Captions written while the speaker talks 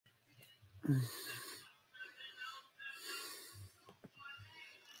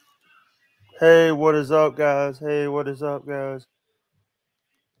Hey, what is up, guys? Hey, what is up, guys?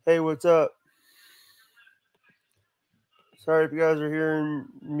 Hey, what's up? Sorry if you guys are hearing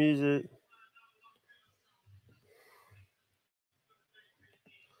music.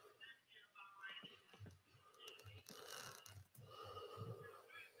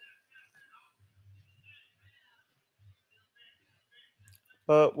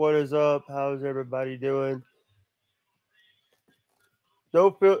 But what is up? How's everybody doing?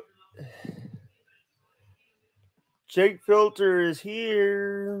 No fil- Jake Filter is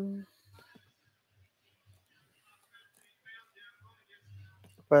here.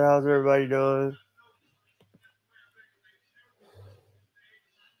 But how's everybody doing?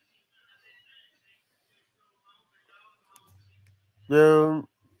 Dude,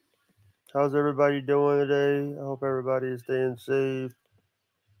 how's everybody doing today? I hope everybody is staying safe.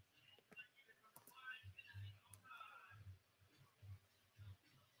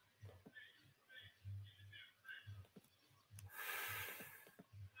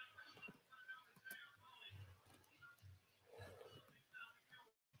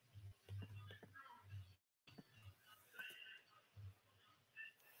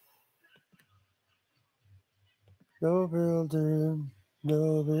 No builder,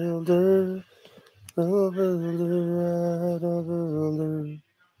 no builder, no builder, no builder.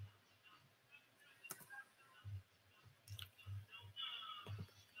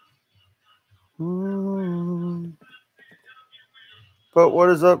 But what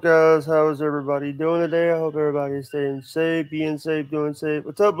is up, guys? How is everybody doing today? I hope everybody's staying safe, being safe, doing safe.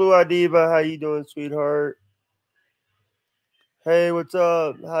 What's up, Blue Diva? How you doing, sweetheart? Hey, what's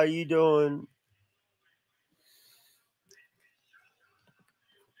up? How you doing?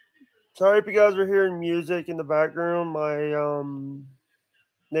 Sorry if you guys are hearing music in the background. My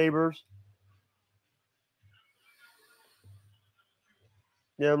neighbors.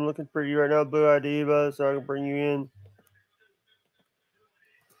 Yeah, I'm looking for you right now, Blue Diva, so I can bring you in.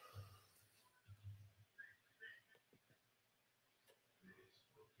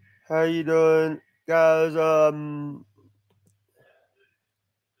 How you doing, guys?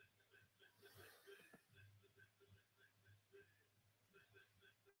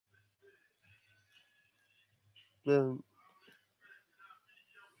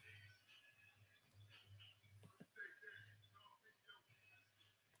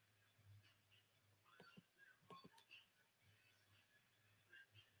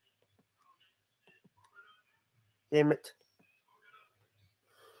 Damn it.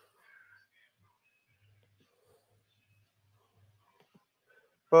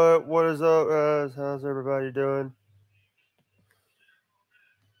 But what is up, guys? How's everybody doing?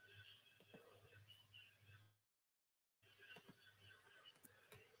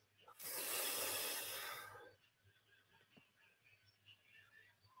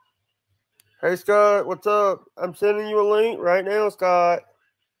 Hey, Scott, what's up? I'm sending you a link right now, Scott.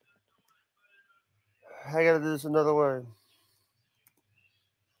 I gotta do this another way.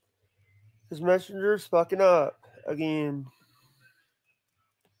 This messenger's fucking up again.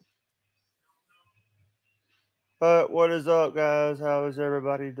 But what is up, guys? How is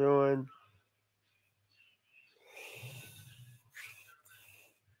everybody doing?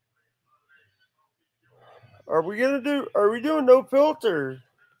 Are we doing no filter?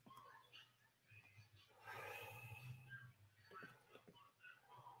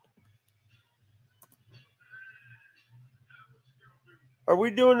 Are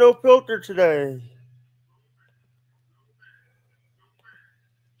we doing no filter today?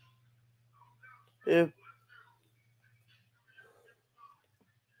 If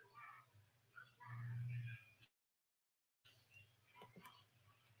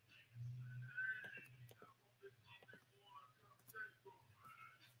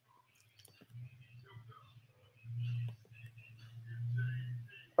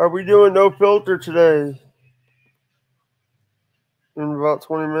Are we doing no filter today? In about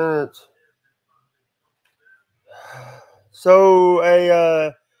 20 minutes. So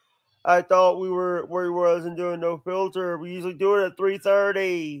I thought we wasn't doing no filter. We usually do it at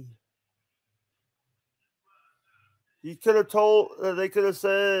 3:30. You could have told they could have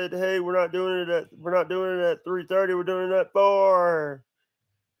said, "Hey, we're not doing it at 3:30. We're doing it at 4."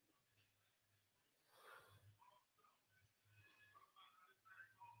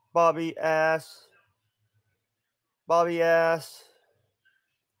 Bobby ass. Bobby ass.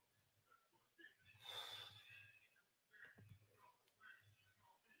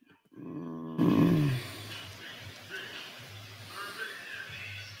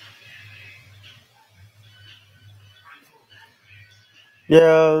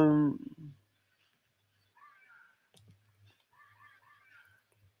 Yeah.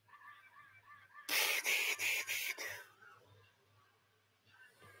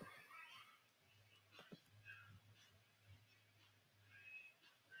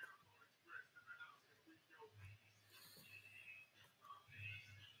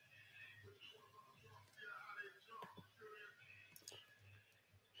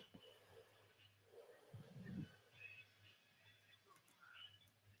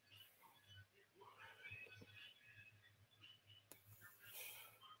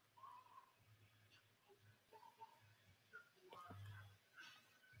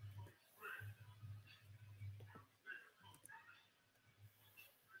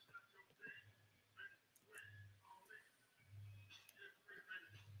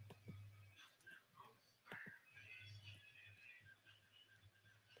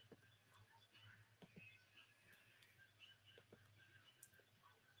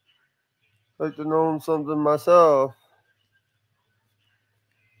 like to know something myself.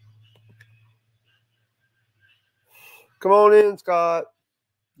 Come on in, Scott.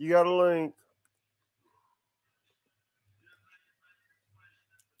 You got a link.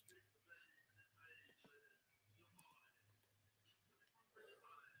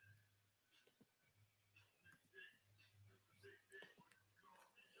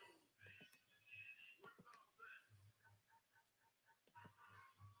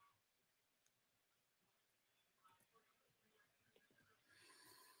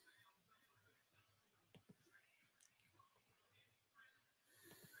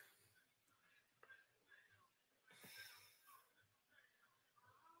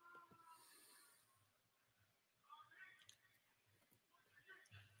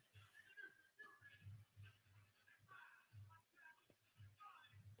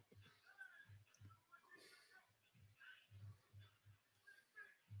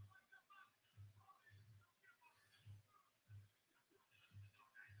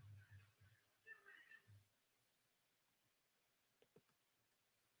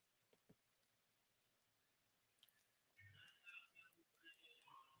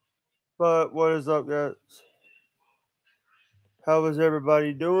 But what is up, guys? How is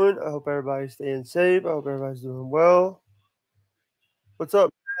everybody doing? I hope everybody's staying safe. I hope everybody's doing well. What's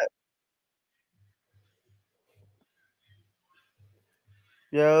up?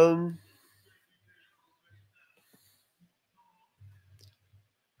 Yeah.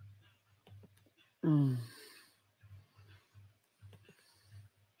 Mm.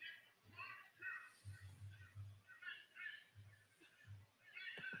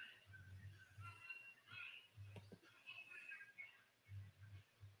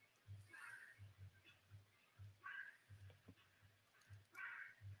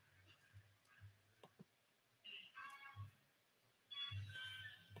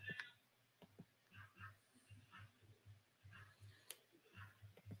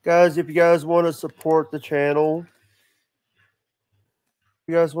 Guys, if you guys want to support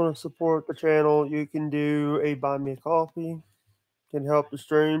the channel, you can do a buy me a coffee. Can help the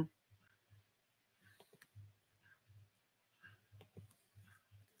stream.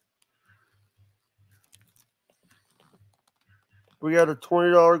 We got a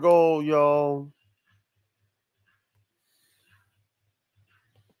 $20 goal, y'all.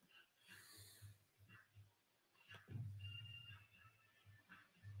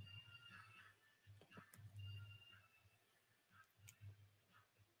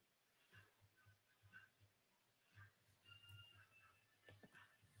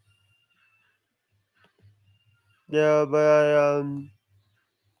 Yeah, but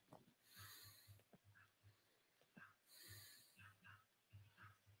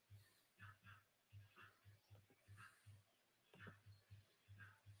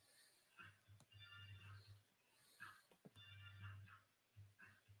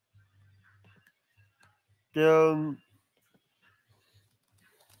yeah,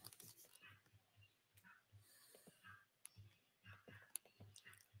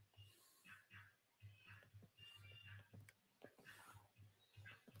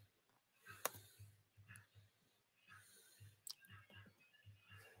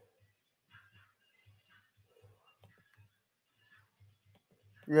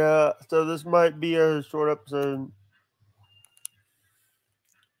 yeah. So this might be a short episode,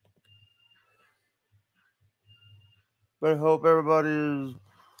 but I hope everybody is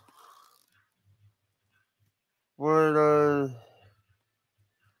what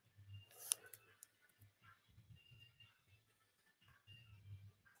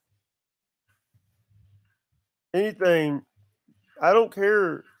anything. I don't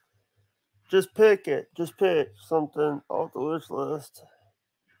care. Just pick it. Just pick something off the wish list.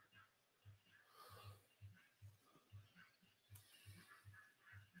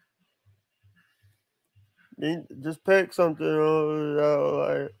 Just pick something.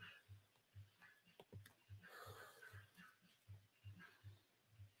 Like,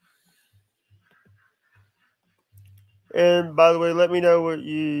 and by the way, let me know what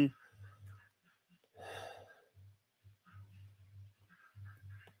you.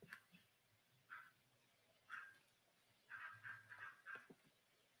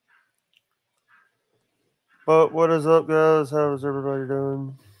 But what is up, guys? How is everybody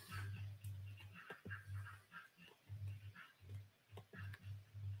doing?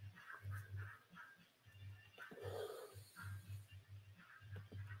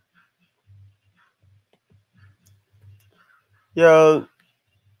 Yeah.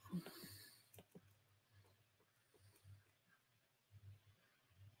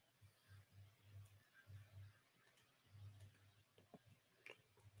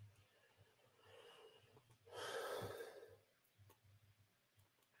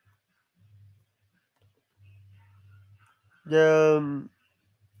 The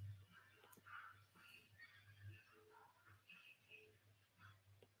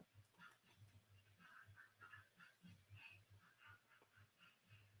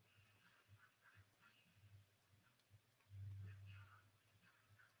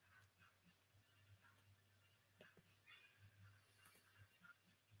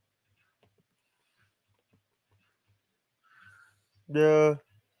the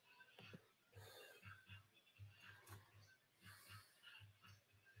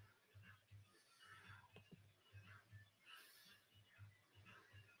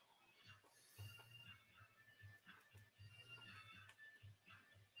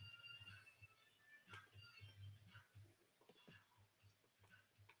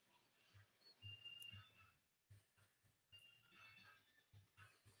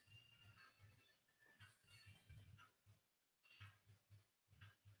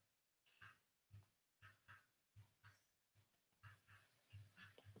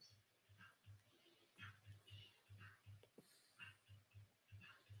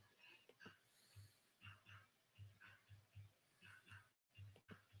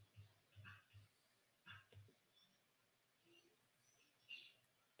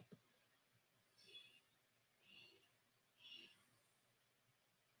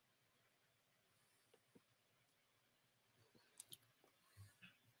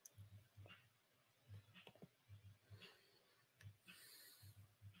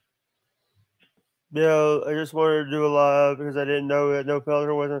I just wanted to do a live because I didn't know that No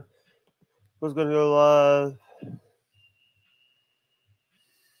Pelter was going to go live.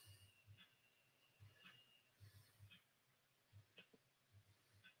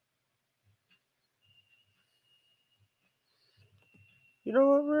 You know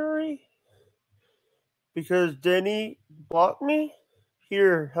what, Rory? Because Denny blocked me.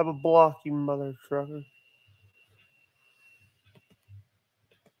 Here, have a block, you mother trucker.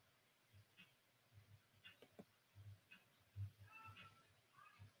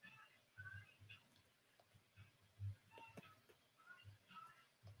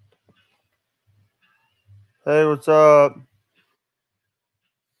 Hey, what's up?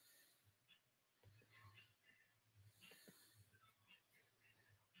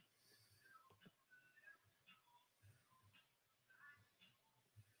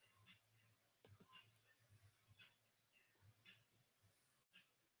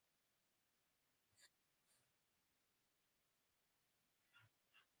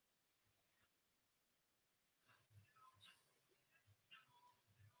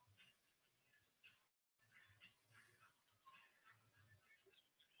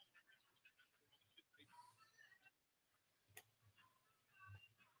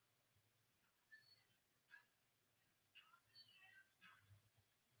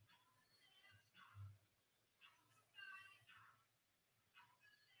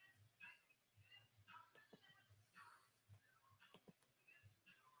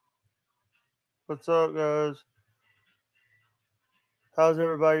 What's up, guys? How's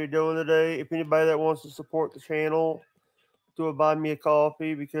everybody doing today? If anybody that wants to support the channel, do a buy me a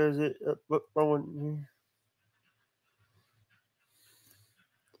coffee because it.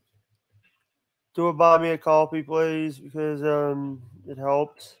 Do a buy me a coffee, please, because it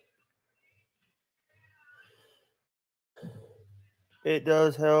helps. It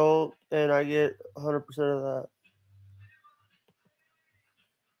does help, and I get 100% of that.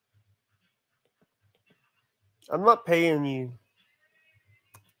 I'm not paying you.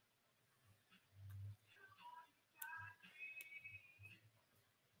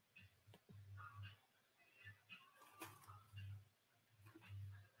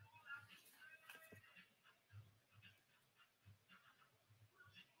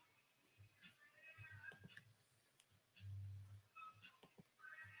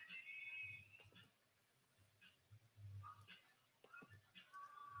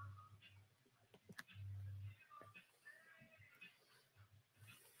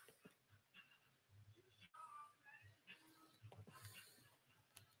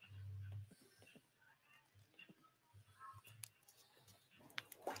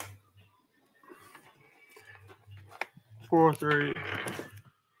 Four, three.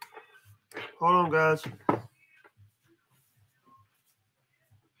 Hold on, guys.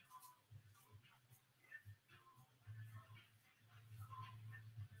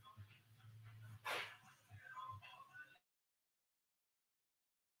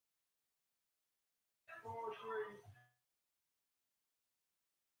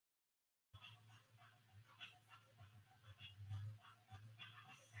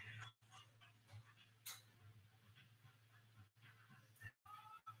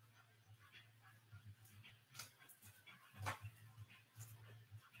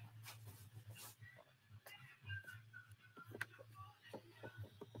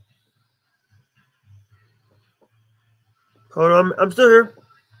 Hold on, I'm still here.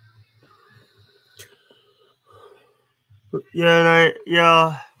 Yeah,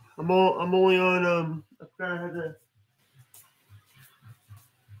 I'm only on I kind of had to.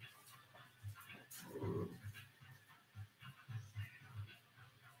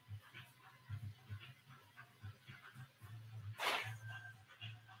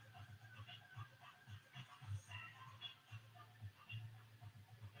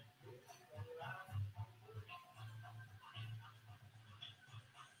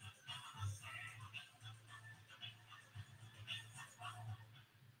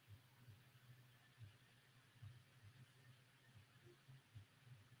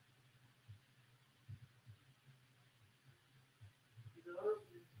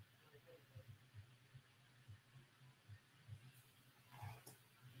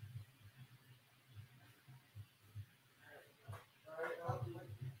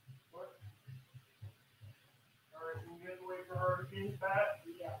 You have to wait for her to finish back.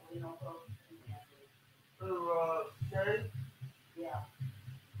 Yeah, we don't go. So, Sherry? Yeah.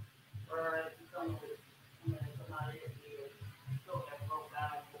 All right.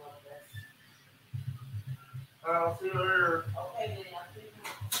 I'll see you later. Okay, then. I'll see you.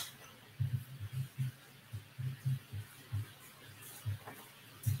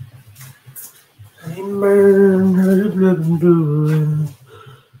 Hey man, how you looking good?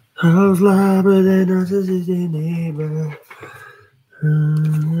 How's life with a narcissistic neighbor?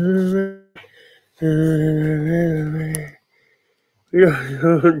 We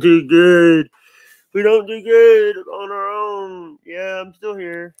don't do good. We don't do good on our own. Yeah, I'm still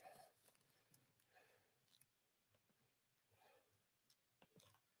here.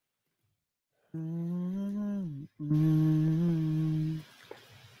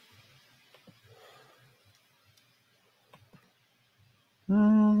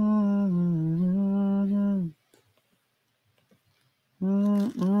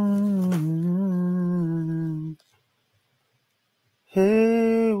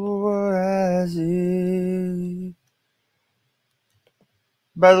 Hey, what I see.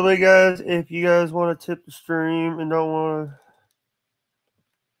 By the way, guys, if you guys want to tip the stream and don't want to,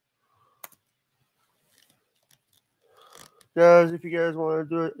 guys, if you guys want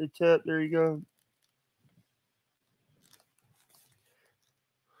to do it, a tip, there you go.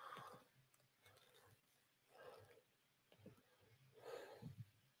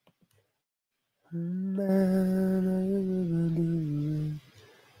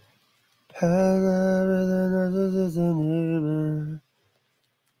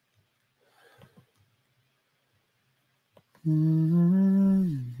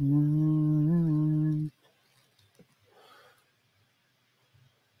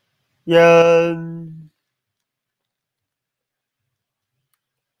 Yeah.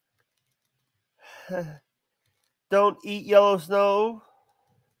 Don't eat yellow snow.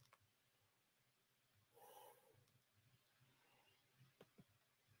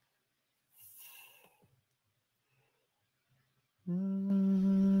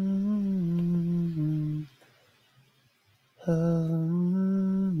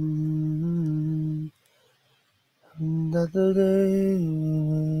 Another day.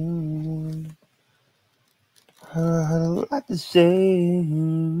 I like to say.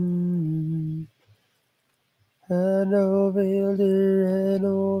 I know builder, I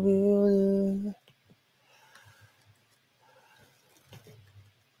know builder.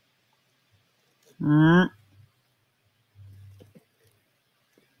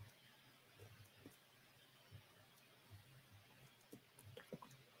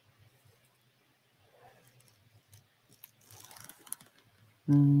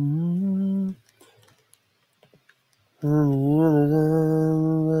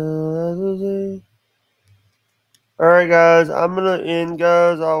 All right, guys. I'm gonna end,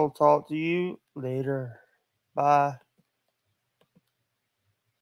 guys. I will talk to you later. Bye.